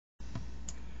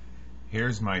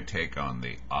Here's my take on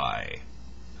the I.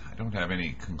 I don't have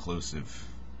any conclusive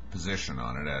position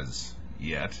on it as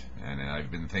yet, and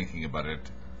I've been thinking about it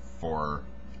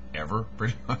forever,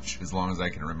 pretty much, as long as I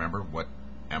can remember. What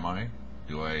am I?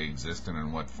 Do I exist, and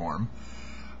in what form?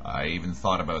 I even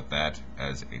thought about that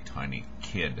as a tiny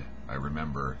kid. I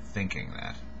remember thinking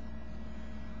that.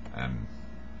 And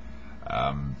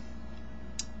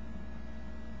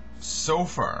so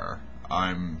far,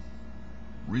 I'm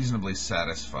reasonably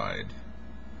satisfied,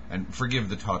 and forgive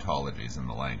the tautologies in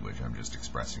the language, I'm just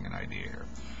expressing an idea here.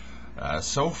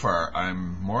 So far,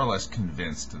 I'm more or less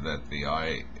convinced that the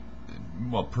I,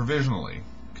 well, provisionally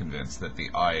convinced that the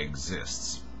I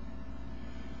exists.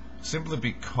 Simply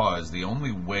because the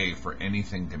only way for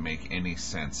anything to make any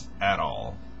sense at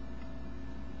all,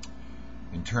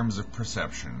 in terms of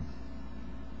perception,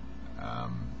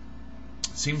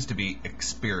 seems to be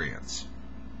experience.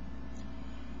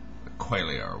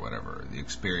 Qualia or whatever, the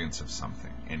experience of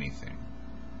something, anything.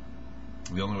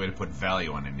 The only way to put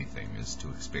value on anything is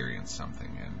to experience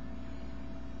something,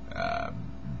 and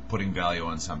putting value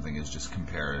on something is just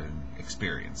comparing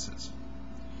experiences.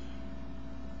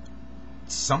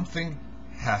 Something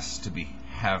has to be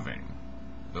having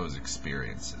those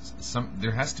experiences.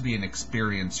 There has to be an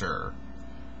experiencer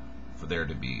for there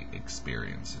to be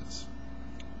experiences.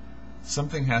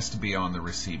 Something has to be on the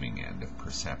receiving end of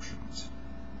perceptions.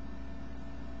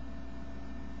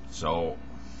 So,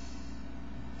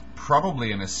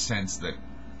 probably in a sense that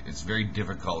it's very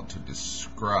difficult to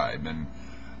describe, and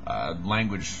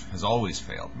language has always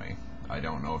failed me. I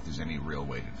don't know if there's any real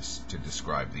way to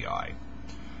describe the I.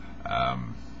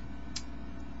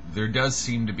 There does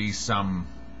seem to be some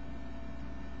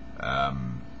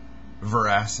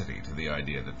veracity to the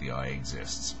idea that the I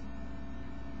exists.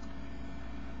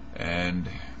 And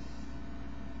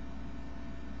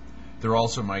there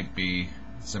also might be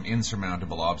some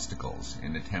insurmountable obstacles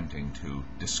in attempting to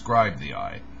describe the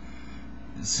I,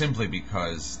 simply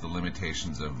because the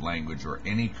limitations of language or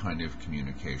any kind of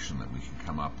communication that we can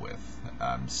come up with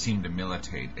seem to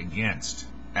militate against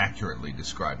accurately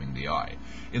describing the I.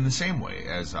 In the same way,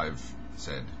 as I've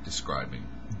said, describing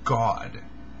God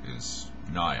is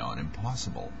nigh on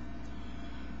impossible.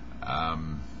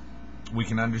 We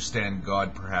can understand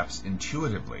God perhaps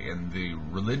intuitively, and the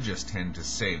religious tend to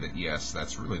say that yes,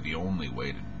 that's really the only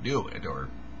way to do it, or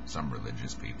some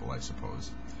religious people, I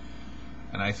suppose.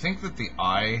 And I think that the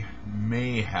I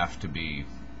may have to be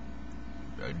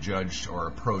judged or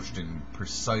approached in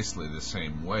precisely the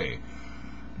same way,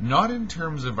 not in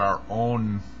terms of our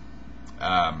own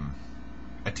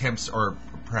attempts, or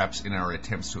perhaps in our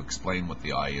attempts to explain what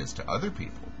the I is to other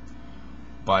people,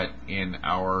 but in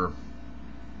our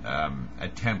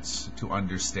attempts to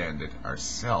understand it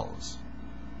ourselves.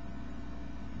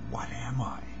 What am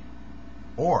I?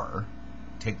 Or,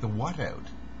 take the what out.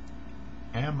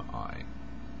 Am I?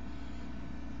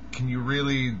 Can you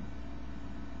really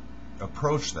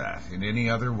approach that in any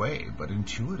other way but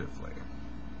intuitively?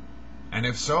 And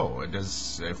if so,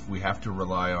 if we have to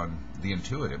rely on the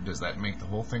intuitive, does that make the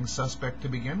whole thing suspect to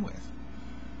begin with?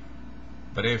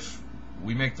 But if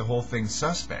we make the whole thing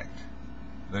suspect,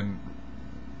 then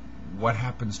what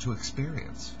happens to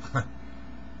experience?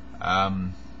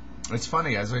 It's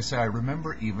funny, as I say, I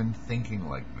remember even thinking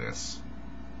like this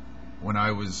when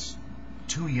I was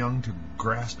too young to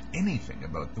grasp anything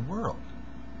about the world.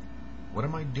 What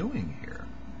am I doing here?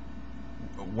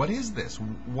 What is this?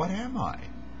 What am I?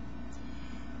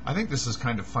 I think this is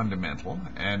kind of fundamental,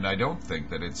 and I don't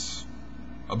think that it's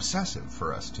obsessive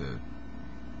for us to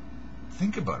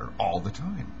think about it all the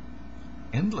time,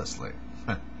 endlessly.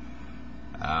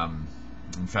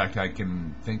 In fact, I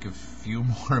can think of few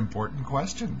more important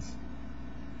questions.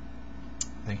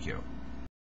 Thank you.